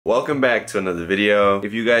Welcome back to another video.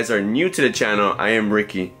 If you guys are new to the channel, I am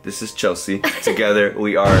Ricky. This is Chelsea. Together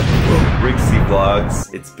we are Ricksea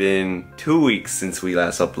Vlogs. It's been 2 weeks since we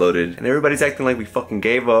last uploaded and everybody's acting like we fucking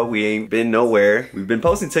gave up. We ain't been nowhere. We've been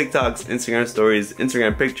posting TikToks, Instagram stories,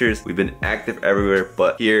 Instagram pictures. We've been active everywhere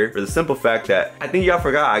but here for the simple fact that I think y'all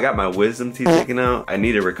forgot I got my wisdom teeth taken out. I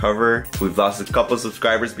need to recover. We've lost a couple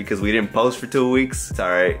subscribers because we didn't post for 2 weeks. It's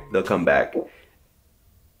alright, they'll come back.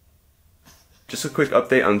 Just a quick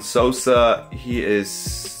update on Sosa. He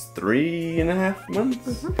is 3.5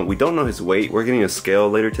 months. We don't know his weight. We're getting a scale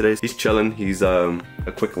later today. He's chilling. He's a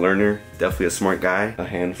quick learner. Definitely a smart guy. A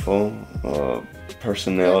handful of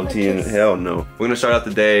personality and hell no. We're gonna start out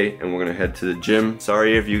the day and we're gonna head to the gym.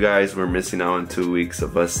 Sorry if you guys were missing out on 2 weeks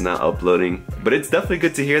of us not uploading. But it's definitely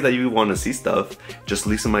good to hear that you want to see stuff. Just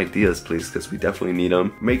leave some ideas please, because we definitely need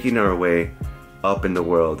them. Making our way up in the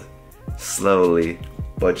world. Slowly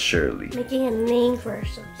but surely. Making a name for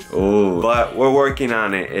ourselves. Oh, but we're working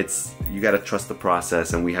on it. You gotta trust the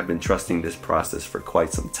process, and we have been trusting this process for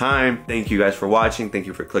quite some time. Thank you guys for watching. Thank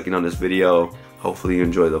you for clicking on this video. Hopefully you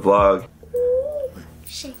enjoy the vlog.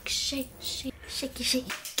 Shake, shake, shake, shaky,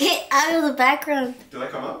 shake. Get out of the background. Do I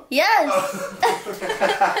come up? Yes.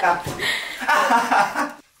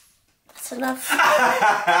 Oh. That's enough.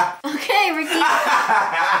 Okay, Ricky.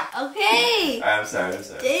 Okay. I'm sorry.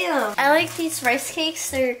 Damn. I like these rice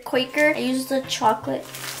cakes. They're Quaker. I use the chocolate.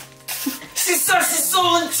 She said she's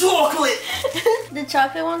selling chocolate. The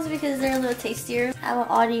chocolate ones because they're a little tastier. I have an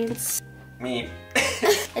audience. Me.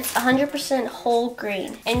 It's 100% whole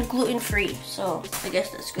grain and gluten-free, so I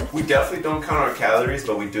guess that's good. We definitely don't count our calories,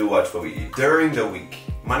 but we do watch what we eat during the week,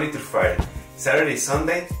 Monday through Friday. Saturday,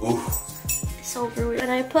 Sunday, ooh. So weird. And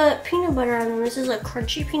I put peanut butter on them. This is a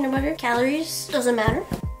crunchy peanut butter. Calories doesn't matter.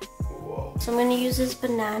 Whoa. So I'm gonna use this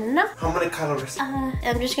banana. How many calories?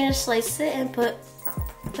 I'm just gonna slice it and put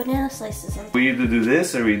banana slices on. We either do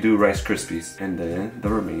this or we do Rice Krispies, and then the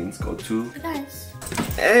remains go to Hey guys.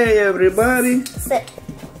 Hey everybody. Sit.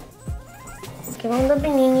 Give on the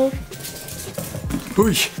panini.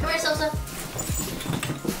 Come here, Sosa.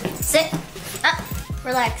 Sit. Up.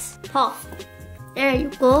 Relax. Paw. There you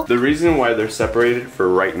go. The reason why they're separated for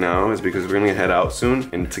right now is because we're gonna head out soon,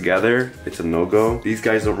 and together it's a no-go. These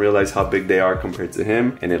guys don't realize how big they are compared to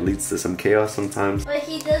him, and it leads to some chaos sometimes. But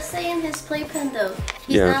he does say in his playpen though,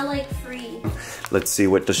 he's not like free. Let's see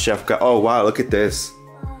what the chef got. Oh wow, look at this.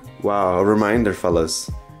 Wow, a reminder,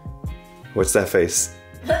 fellas. What's that face?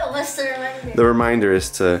 What's the reminder? The reminder is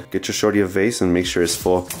to get your shorty a vase and make sure it's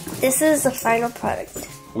full. This is the final product.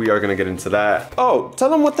 We are gonna get into that. Oh, tell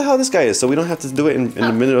them what the hell this guy is so we don't have to do it in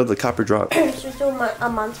the middle of the copper drop. Should we do a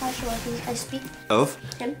montage while I speak? Of?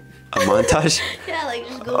 Him? A montage? Yeah, like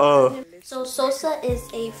just go on him. So Sosa is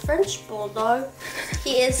a French bulldog.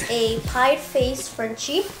 He is a pied-faced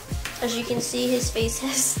Frenchie. As you can see, his face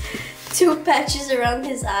has 2 patches around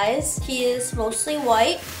his eyes. He is mostly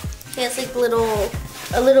white. He has like a little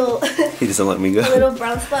He doesn't let me go. a little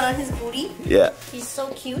brown spot on his booty. Yeah. He's so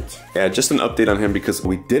cute. Yeah, just an update on him because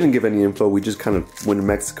we didn't give any info. We just kind of went to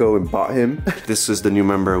Mexico and bought him. This is the new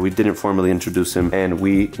member. We didn't formally introduce him, and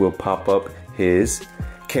we will pop up his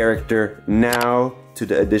character now, to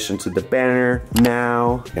the addition to the banner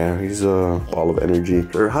now. Yeah, he's a ball of energy.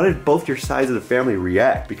 How did both your sides of the family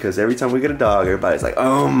react? Because every time we get a dog, everybody's like,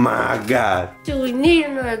 oh my god. Do we need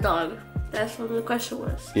another dog? That's what the question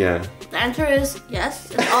was. Yeah. The answer is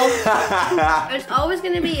yes. It's always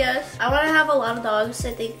gonna be yes. I wanna have a lot of dogs.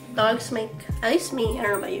 I think dogs make, at least me, I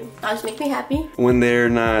don't know about you, dogs make me happy. When they're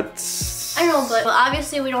not... I know, but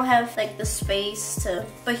obviously we don't have like the space to,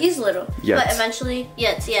 but he's little. Yes. But eventually,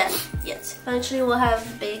 yes. Eventually we'll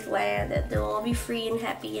have big land and they'll all be free and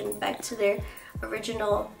happy and back to their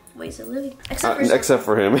original ways of living. Except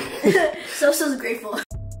for him. Sosa's grateful.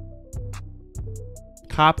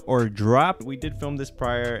 Cop or drop. We did film this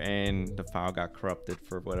prior and the file got corrupted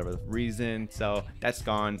for whatever reason, so that's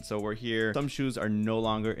gone. So we're here. Some shoes are no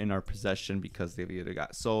longer in our possession because they've either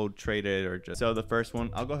got sold, traded, or just... So the first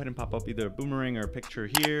one, I'll go ahead and pop up either a boomerang or a picture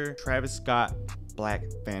here. Travis Scott Black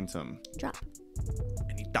Phantom. Drop.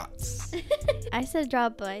 Any thoughts? I said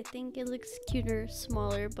drop, but I think it looks cuter,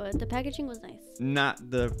 smaller, but the packaging was nice. Not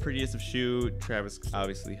the prettiest of shoe. Travis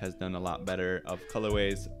obviously has done a lot better of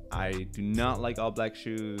colorways. I do not like all black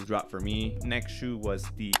shoes. Drop for me. Next shoe was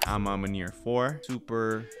the Ama Manir 4.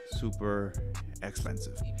 Super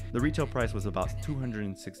expensive. The retail price was about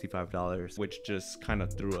 $265, which just kind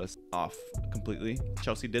of threw us off completely.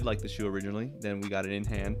 Chelsea did like the shoe originally, then we got it in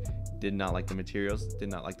hand, did not like the materials, did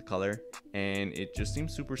not like the color, and it just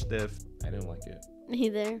seemed super stiff. I didn't like it.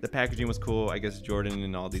 Either. The packaging was cool. I guess Jordan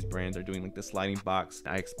and all these brands are doing like the sliding box.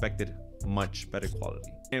 I expected much better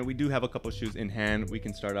quality. And we do have a couple shoes in hand. We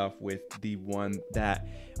can start off with the one that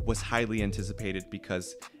was highly anticipated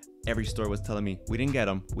because every store was telling me, we didn't get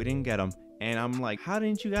them, we didn't get them. And I'm like, how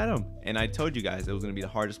didn't you get them? And I told you guys it was gonna be the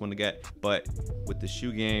hardest one to get, but with the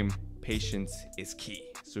shoe game, patience is key.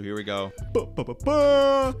 So here we go.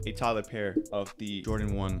 A taller pair of the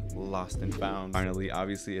Jordan 1 Lost and Found. Finally,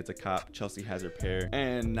 obviously it's a cop. Chelsea has her pair.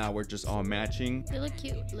 And now we're just all matching. They look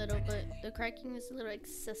cute little, but the cracking is a little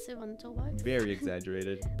excessive on the toe box. Very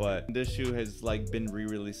exaggerated. But this shoe has like been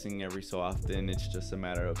re-releasing every so often. It's just a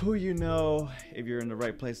matter of who you know, if you're in the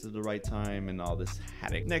right place at the right time, and all this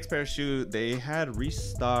headache. Next pair of shoe, they had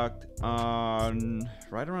restocked on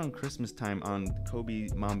right around Christmas time on Kobe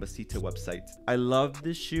Mambasita website. I love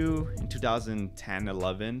this shoe in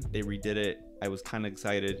 2010-11. They redid it. I was kind of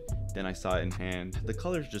excited. Then I saw it in hand. The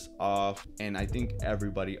color's just off, and I think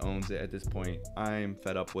everybody owns it at this point. I'm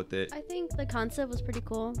fed up with it. I think the concept was pretty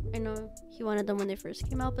cool. I know he wanted them when they first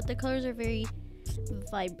came out, but the colors are very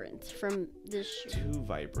vibrant from this shoe. Too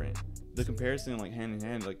vibrant. The comparison, like hand in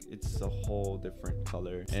hand, like it's a whole different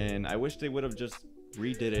color. And I wish they would have just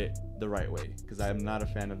redid it the right way, because I'm not a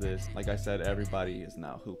fan of this. Like I said, everybody is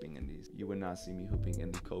now hooping in these. You would not see me hooping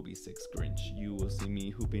in the Kobe 6 Grinch. You will see me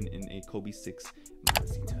hooping in a Kobe 6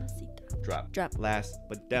 Mambasita. Drop. Last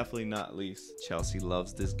but definitely not least, Chelsea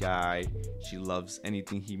loves this guy. She loves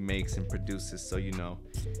anything he makes and produces. So you know,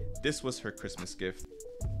 this was her Christmas gift.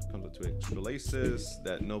 Comes with two extra laces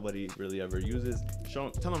that nobody really ever uses.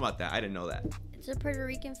 Tell them about that. I didn't know that. It's a Puerto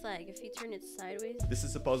Rican flag if you turn it sideways. This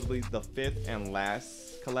is supposedly the 5th and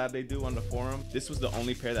last collab they do on the forum. This was the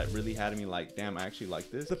only pair that really had me like, damn, I actually like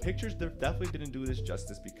this. The pictures definitely didn't do this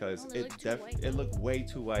justice because it looked way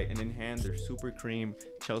too white, and in hand they're super cream.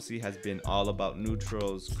 Chelsea has been all about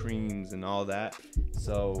neutrals, creams, and all that.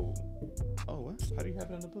 So, oh, what? How do you have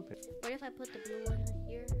it on the blue page? What if I put the blue one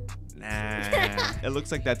here? Nah. It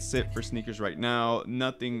looks like that's it for sneakers right now.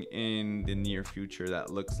 Nothing in the near future that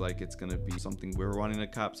looks like it's gonna be something we're wanting to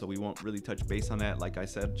cop, so we won't really touch base on that. Like I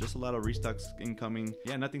said, just a lot of restocks incoming.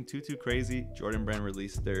 Yeah, nothing too crazy. Jordan brand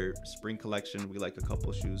released their spring collection. We like a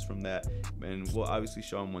couple shoes from that, and we'll obviously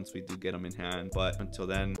show them once we do get them in hand. But until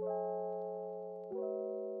then,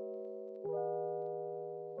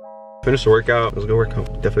 finish the workout. Let's go work out.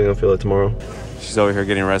 Definitely gonna feel it tomorrow. She's over here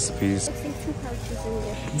getting recipes.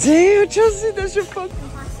 Damn, Chelsea, that's your fucking.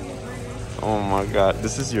 Oh my god,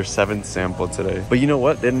 this is your 7th sample today. But you know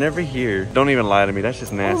what? They're never here. Don't even lie to me. That's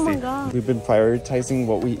just nasty. Oh my god. We've been prioritizing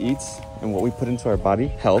what we eat and what we put into our body.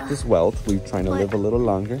 Health is wealth. We're trying to live a little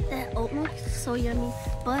longer. That oat milk is so yummy.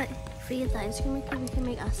 But if we get the ice cream maker, we can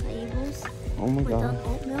make acai bowls. Oh my god. With the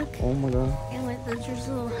oat milk. Oh my god. And with the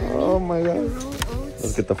drizzle of honey. Oh my god. And rolled oats.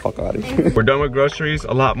 Let's get the fuck out of here. We're done with groceries.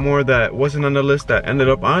 A lot more that wasn't on the list that ended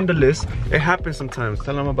up on the list. It happens sometimes.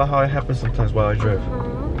 Tell them about how it happens sometimes while I drive.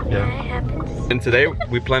 Yeah, it happens. And today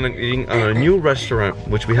we plan on eating at a new restaurant,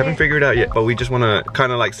 which we haven't figured out yet, but we just want to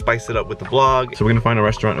kind of like spice it up with the vlog. So we're gonna find a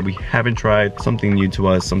restaurant that we haven't tried, something new to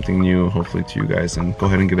us, something new hopefully to you guys, and go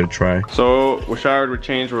ahead and give it a try. So we're showered, we're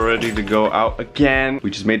changed, we're ready to go out again. We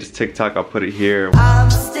just made this TikTok, I'll put it here. I'm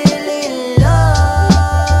still in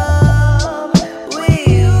love with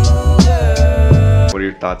you, girl. What are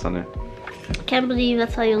your thoughts on it? Can't believe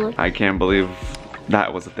that's how you look. I can't believe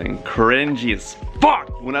that was a thing. Cringy as fuck.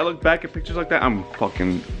 When I look back at pictures like that, I'm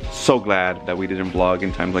fucking so glad that we didn't vlog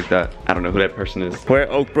in times like that. I don't know who that person is. We're at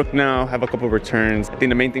Oakbrook now, have a couple of returns. I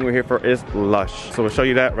think the main thing we're here for is Lush. So we'll show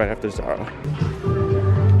you that right after Zara.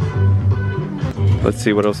 Let's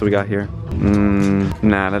see what else we got here.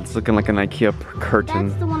 Nah, that's looking like an IKEA curtain.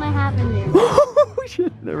 That's the one I have in there. Oh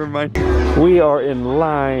shit, never mind. We are in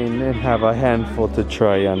line and have a handful to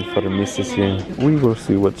try on for the missus here. We will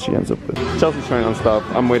see what she ends up with. Chelsea's trying on stuff.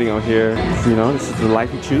 I'm waiting out here. You know, this is the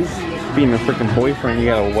life you choose. Being a freaking boyfriend, you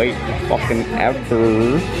gotta wait fucking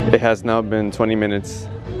ever. It has now been 20 minutes.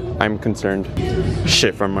 I'm concerned.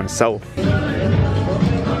 Shit for myself.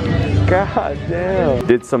 God damn.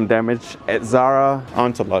 Did some damage at Zara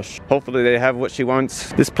onto Lush. Hopefully they have what she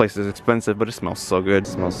wants. This place is expensive, but it smells so good. It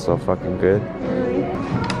smells so fucking good.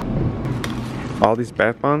 All these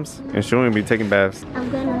bath bombs? And she won't even be taking baths.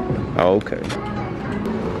 I'm gonna. Oh, okay.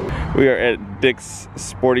 We are at Dick's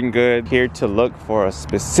Sporting Good here to look for a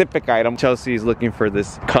specific item. Chelsea is looking for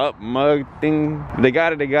this cup mug thing. They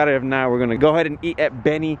got it, If not, we're gonna go ahead and eat at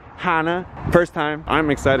Benihana. First time. I'm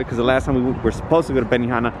excited because the last time we were supposed to go to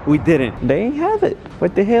Benihana, we didn't. They ain't have it.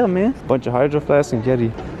 What the hell, man? Bunch of Hydro Flasks and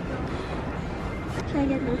Yeti. Should I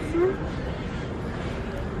get this one?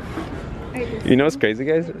 You know what's crazy,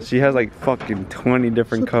 guys? She has like fucking 20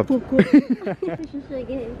 different cups.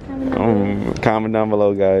 Comment down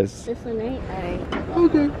below, guys. This one, right?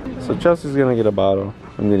 Alright. Okay. So Chelsea's gonna get a bottle.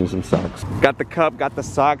 I'm getting some socks. Got the cup, got the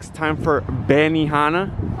socks. Time for Benihana.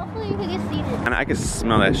 Hopefully we can get seated. And I can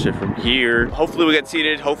smell that shit from here. Hopefully we get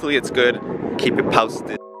seated. Hopefully it's good. Keep it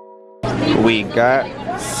posted. We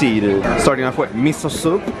got seated. Starting off with miso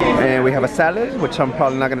soup. And we have a salad, which I'm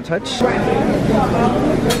probably not gonna touch.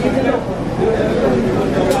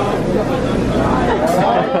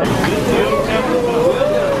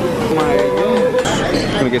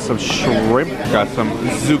 Gonna get some shrimp. Got some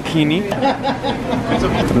zucchini.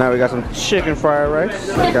 Now we got some chicken fried rice.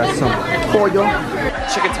 Got some pollo.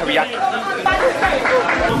 Chicken teriyaki.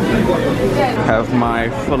 Have my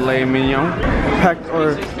filet mignon packed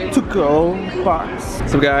or to go box.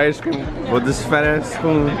 So guys, with this fat ass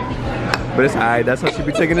spoon, but it's alright. That's how she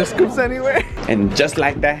be taking her scoops anyway. And just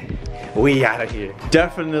like that, we out of here.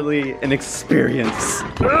 Definitely an experience.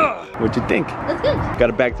 What'd you think? That's good. Got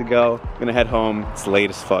a bag to go. Gonna head home. It's late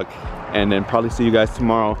as fuck. And then probably see you guys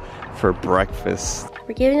tomorrow for breakfast.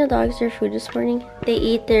 We're giving the dogs their food this morning. They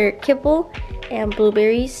eat their kibble and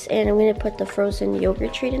blueberries, and I'm gonna put the frozen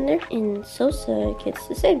yogurt treat in there. And Sosa gets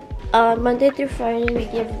the same. Monday through Friday, we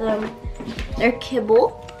give them their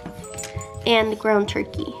kibble and the ground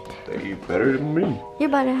turkey. They eat better than me. You're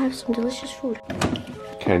about to have some delicious food.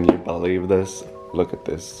 Can you believe this? Look at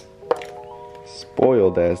this.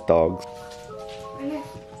 Spoiled ass dogs.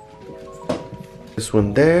 This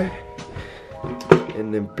one there.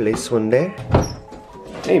 And then place one there.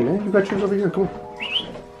 Hey man, you got yours over here, come on.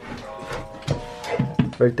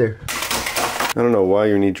 Right there. I don't know why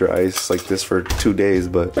you need your ice like this for 2 days,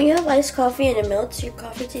 but... When you have iced coffee and it melts, your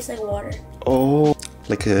coffee tastes like water. Oh,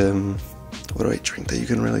 like what do I drink that you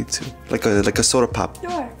can relate to? Like a soda pop.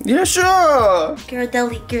 Sure. Yeah, sure.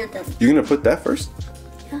 Ghirardelli, Ghirardelli. You're gonna put that first?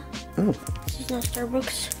 Yeah. Oh. This is not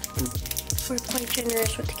Starbucks. We're quite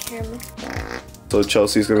generous with the caramel. So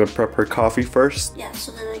Chelsea's gonna prep her coffee first. Yeah,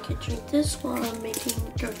 so then I could drink this while I'm making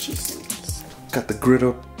grilled cheese sandwiches. Got the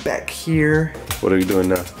griddle back here. What are you doing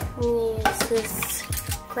now? I'm gonna use this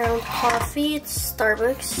ground coffee. It's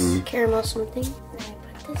Starbucks. Caramel something. And I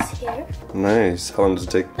put this here. Nice. How long does it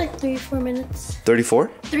take? Like 3 or 4 minutes.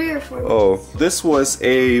 34? 3 or 4 minutes. Oh, this was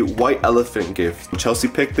a white elephant gift. Chelsea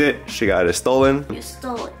picked it. She got it stolen. You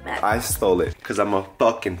stole it back. I stole it because I'm a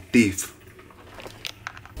fucking thief.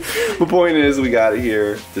 The point is, we got it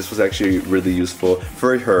here. This was actually really useful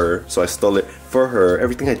for her, so I stole it for her.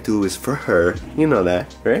 Everything I do is for her. You know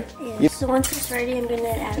that, right? Yeah. So once it's ready, I'm gonna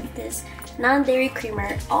add this non-dairy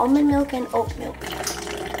creamer, almond milk, and oat milk.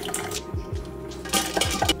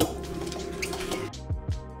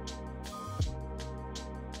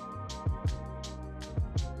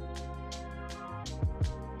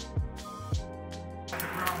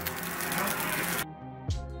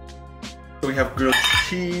 So we have grilled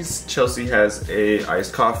cheese. Chelsea has a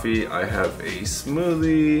iced coffee. I have a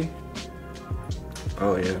smoothie.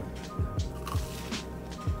 Oh yeah.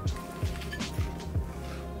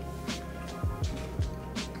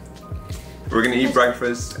 We're gonna eat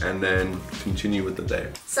breakfast and then continue with the day.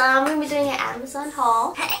 So I'm gonna be doing an Amazon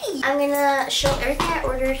haul. Hey! I'm gonna show everything I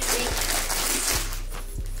ordered.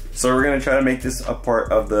 So we're gonna try to make this a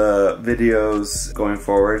part of the videos going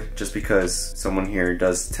forward, just because someone here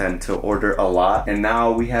does tend to order a lot. And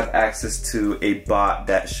now we have access to a bot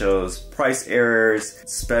that shows price errors,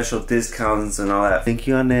 special discounts, and all that. Thank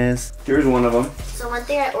you on this. Here's one of them. So one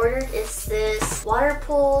thing I ordered is this water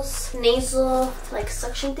pulse nasal like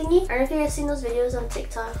suction thingy. I don't know if you guys seen those videos on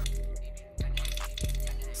TikTok.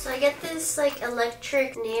 So I get this like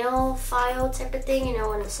electric nail file type of thing, you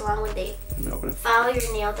know, in the salon when they file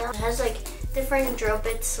your nail down. It has like different drill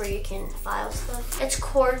bits where you can file stuff. It's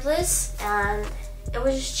cordless and it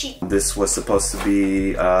was just cheap. This was supposed to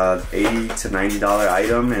be $80 to $90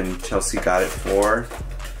 item, and Chelsea got it for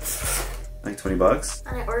like 20 bucks.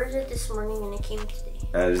 And I ordered it this morning and it came today.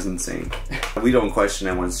 That is insane. We don't question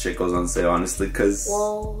it when shit goes on sale, honestly, because...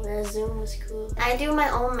 Whoa, the zoom was cool. I do my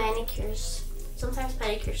own manicures. Sometimes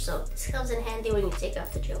pedicure, so this comes in handy when you take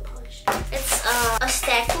off the gel polish. It's a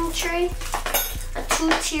stacking tray, a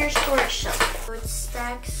 2-tier storage shelf. So it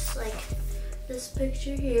stacks like this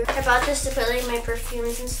picture here. I bought this to put like my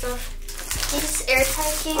perfumes and stuff. These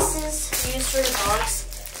airtight cases are used for the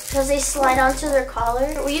dogs because they slide onto their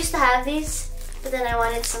collar. We used to have these, but then I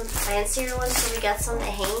wanted some fancier ones, so we got some that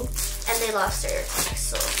hang, and they lost their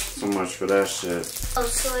airtags. So much for that shit. Oh,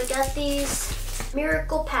 so I got these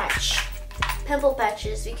Miracle Patch pimple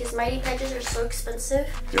patches because Mighty Patches are so expensive.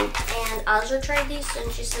 Yep. And Aja tried these and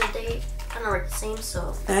she said they kind of work the same,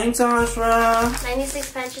 so. Thanks, Ashra.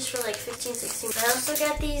 96 patches for like 15, 16. I also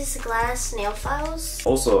got these glass nail files.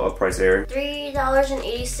 Also a price error.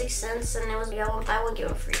 $3.86, and it was got one buy one get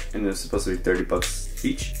one free. And it's supposed to be 30 bucks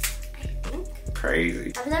each. I think.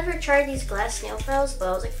 Crazy. I've never tried these glass nail files, but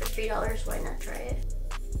I was like, for $3, why not try it?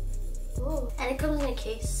 Ooh. And it comes in a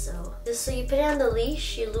case, so you put it on the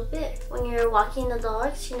leash, you loop it when you're walking the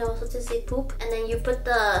dogs, you know, so to say poop, and then you put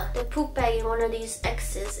the poop bag in one of these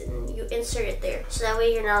X's and you insert it there, so that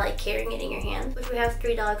way you're not like carrying it in your hand. Which we have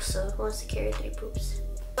 3 dogs, so who wants to carry 3 poops?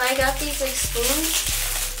 But I got these like spoons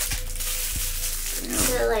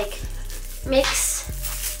to like mix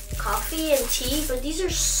coffee and tea, but these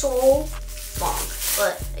are so long.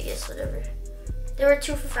 But I guess whatever. They were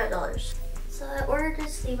 2 for $5. So I ordered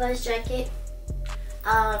this Levi's jacket.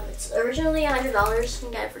 It's originally $100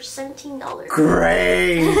 and got it for $17.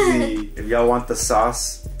 Crazy! If y'all want the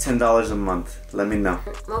sauce, $10 a month. Let me know.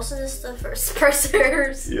 Most of this stuff are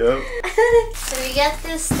sponsors. Yep. So we got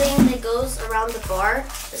this thing that goes around the bar.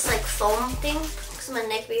 This like foam thing. Because my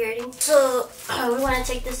neck be hurting. So we want to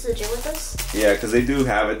take this to the gym with us. Yeah, because they do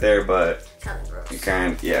have it there, but Kind of gross. you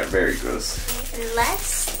can't. Yeah, very gross. And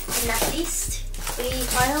last but not least, we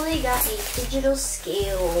finally got a digital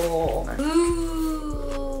scale.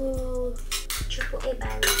 Ooh. AAA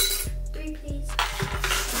batteries. 3 please.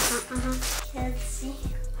 Can't see.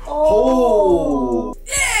 Oh!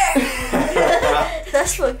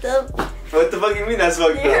 That's fucked up. What the fuck you mean that's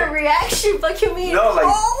fucked Your up? reaction fucking me. No, like,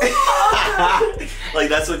 Oh! like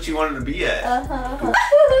that's what you wanted to be at. Uh-huh.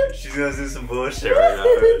 She's gonna do some bullshit right now.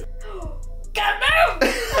 Goddamn!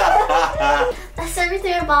 That's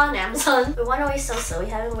everything I bought on Amazon. We want to wait Sosa. We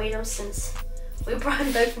haven't weighed him since we brought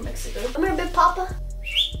him back from Mexico. Come here, Big Papa.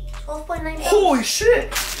 12.9 pounds. Holy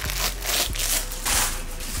shit!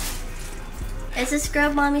 It's a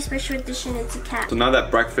Scrub Mommy Special Edition. It's a cat. So now that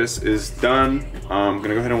breakfast is done, I'm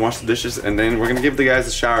gonna go ahead and wash the dishes, and then we're gonna give the guys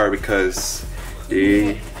a shower because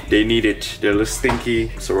they need it. They're a little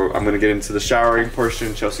stinky. So I'm gonna get into the showering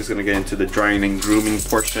portion. Chelsea's gonna get into the drying and grooming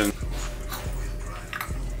portion.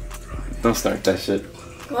 Don't start that shit.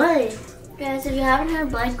 Why? Guys, if you haven't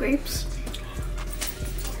had black grapes,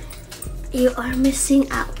 you are missing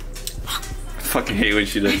out. I fucking hate when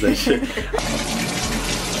she does that shit.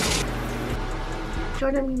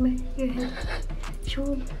 Jordan, your head. Show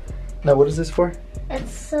them. Now, what is this for?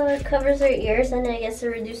 It's it covers their ears, and I guess it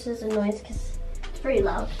reduces the noise because it's pretty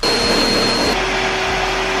loud.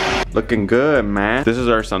 Looking good, man. This is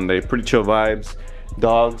our Sunday. Pretty chill vibes.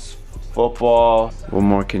 Dogs, football. What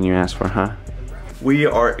more can you ask for, huh? We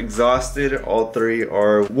are exhausted. All 3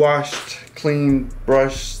 are washed, cleaned,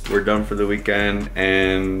 brushed. We're done for the weekend,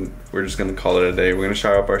 and we're just gonna call it a day. We're gonna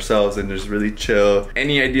shower up ourselves and just really chill.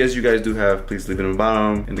 Any ideas you guys do have, please leave it in the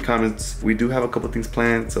bottom in the comments. We do have a couple things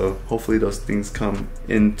planned, so hopefully those things come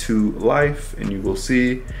into life and you will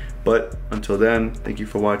see. But until then, thank you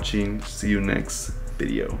for watching. See you next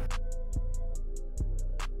video.